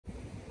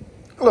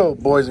Hello,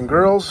 boys and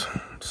girls.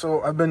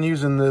 So I've been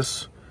using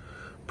this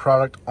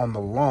product on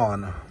the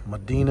lawn,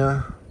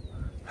 Medina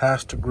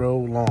Hasta Gro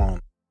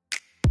lawn.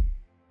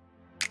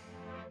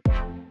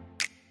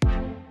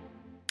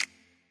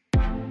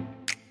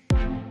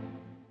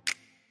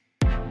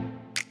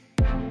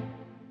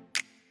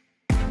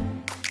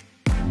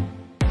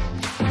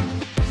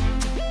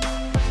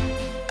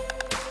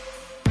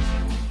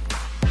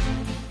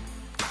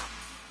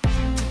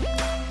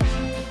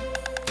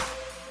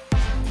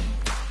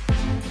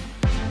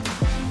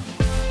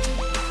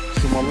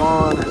 My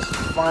lawn has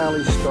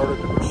finally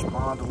started to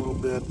respond a little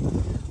bit.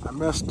 I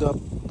messed up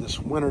this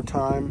winter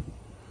time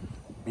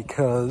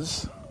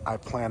because I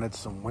planted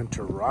some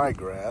winter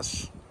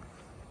ryegrass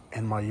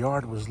and my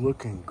yard was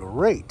looking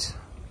great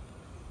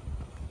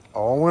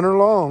all winter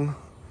long.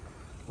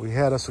 We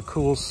had us a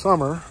cool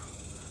summer,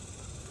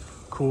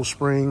 cool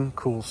spring,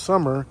 cool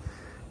summer,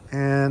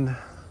 and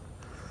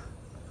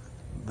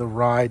the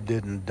rye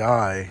didn't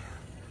die.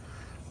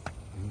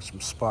 And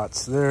some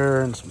spots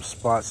there and some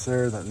spots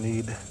there that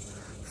need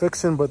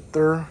fixing, but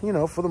they're, you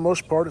know, for the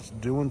most part, it's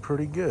doing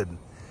pretty good.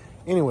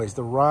 Anyways,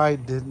 the rye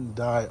didn't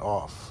die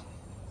off,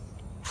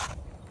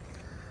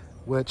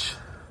 which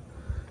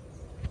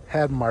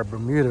had my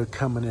Bermuda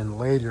coming in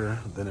later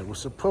than it was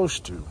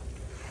supposed to.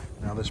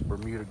 Now, this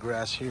Bermuda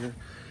grass here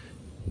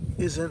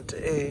isn't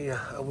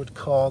I would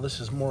call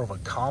this is more of a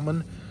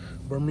common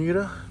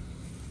Bermuda.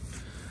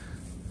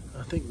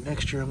 I think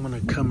next year I'm going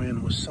to come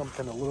in with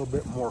something a little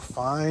bit more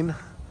fine.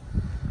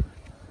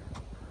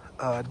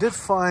 I did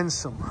find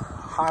some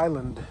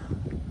Highland,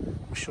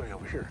 let me show you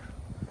over here,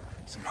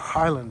 some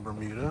Highland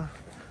Bermuda,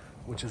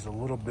 which is a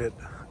little bit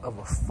of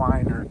a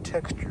finer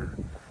texture,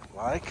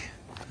 like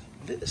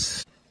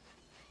this.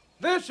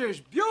 This is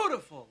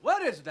beautiful.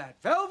 What is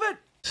that, velvet?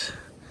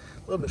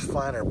 A little bit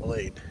finer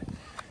blade.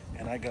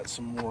 And I got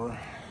some more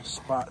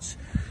spots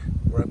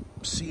where I'm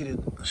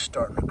seeded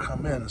starting to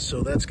come in.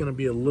 So that's going to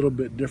be a little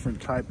bit different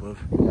type of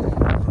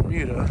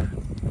Bermuda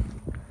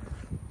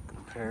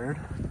compared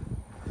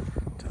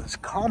to this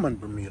common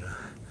Bermuda.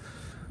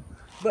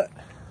 But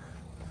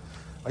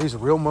I use a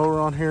real mower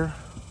on here.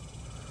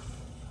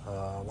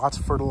 Lots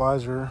of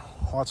fertilizer,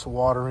 lots of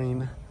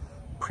watering,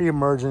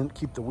 pre-emergent,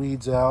 keep the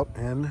weeds out.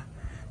 And,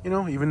 you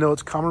know, even though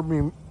it's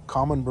common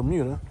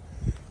Bermuda,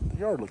 the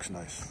yard looks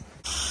nice.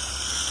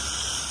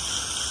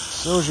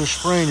 So as you're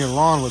spraying your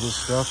lawn with this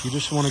stuff, you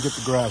just want to get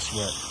the grass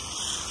wet.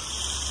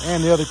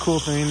 And the other cool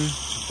thing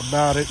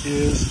about it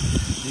is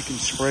you can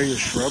spray your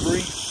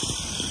shrubbery,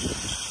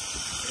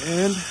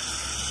 and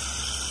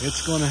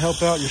it's going to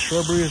help out your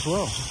shrubbery as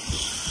well.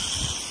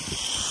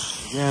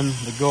 Again,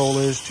 the goal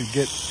is to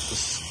get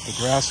the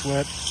grass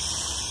wet.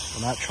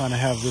 We're not trying to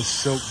have this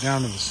soak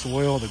down in the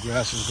soil. The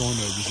grass is going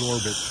to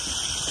absorb it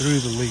through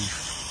the leaf.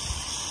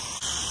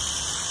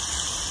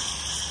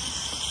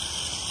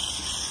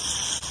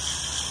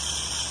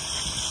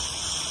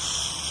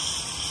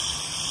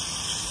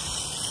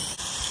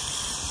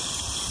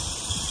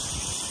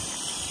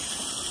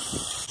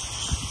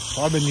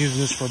 So I've been using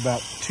this for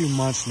about 2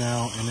 months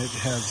now, and it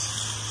has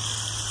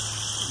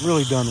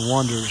really done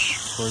wonders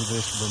for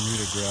this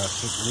Bermuda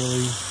grass. It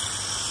really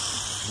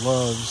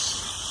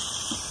loves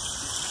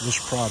this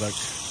product.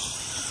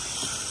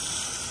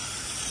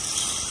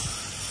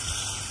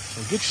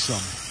 So get you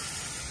some.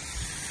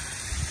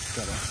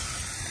 Got a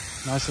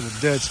nice little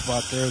dead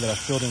spot there that I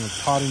filled in with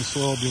potting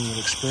soil, doing an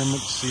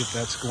experiment to see if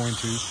that's going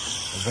to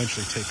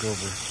eventually take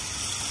over.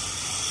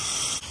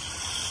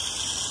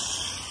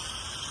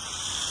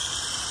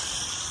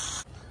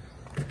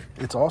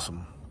 It's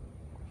awesome.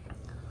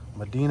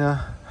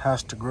 Medina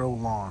Hasta Gro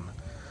lawn,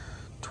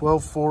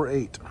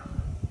 1248.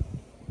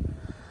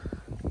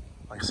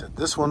 Like I said,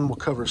 this one will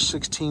cover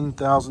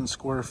 16,000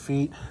 square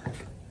feet.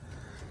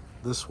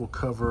 This will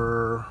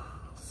cover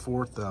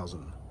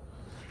 4,000.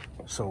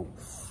 So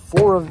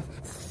four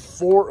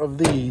of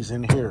these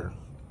in here.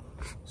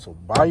 So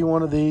buy you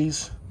one of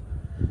these,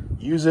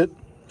 use it,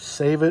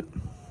 save it,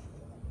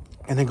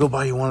 and then go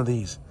buy you one of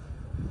these.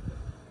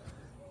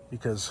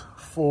 Because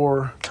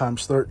 4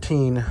 times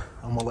 13,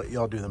 I'm gonna let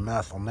y'all do the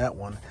math on that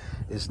one,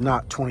 is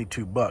not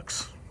 22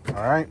 bucks.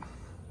 All right,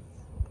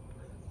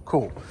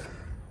 cool.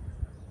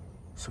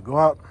 So go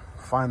out,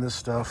 find this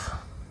stuff,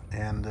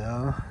 and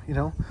you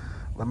know,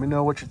 let me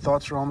know what your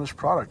thoughts are on this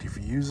product. If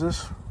you use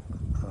this,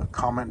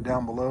 comment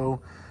down below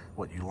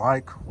what you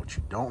like, what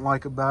you don't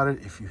like about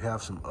it. If you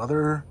have some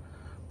other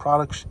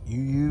products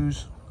you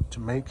use to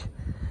make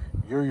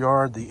your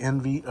yard the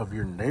envy of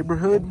your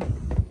neighborhood,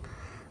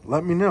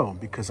 let me know,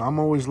 because I'm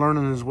always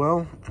learning as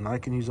well, and I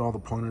can use all the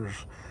pointers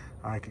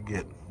I could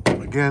get.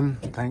 Again,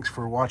 thanks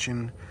for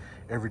watching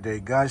Everyday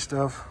Guy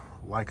Stuff.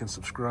 Like and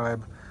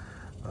subscribe.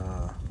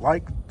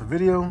 Like the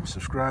video,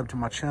 subscribe to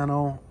my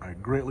channel. I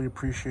greatly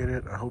appreciate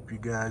it. I hope you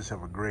guys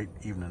have a great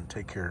evening.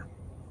 Take care.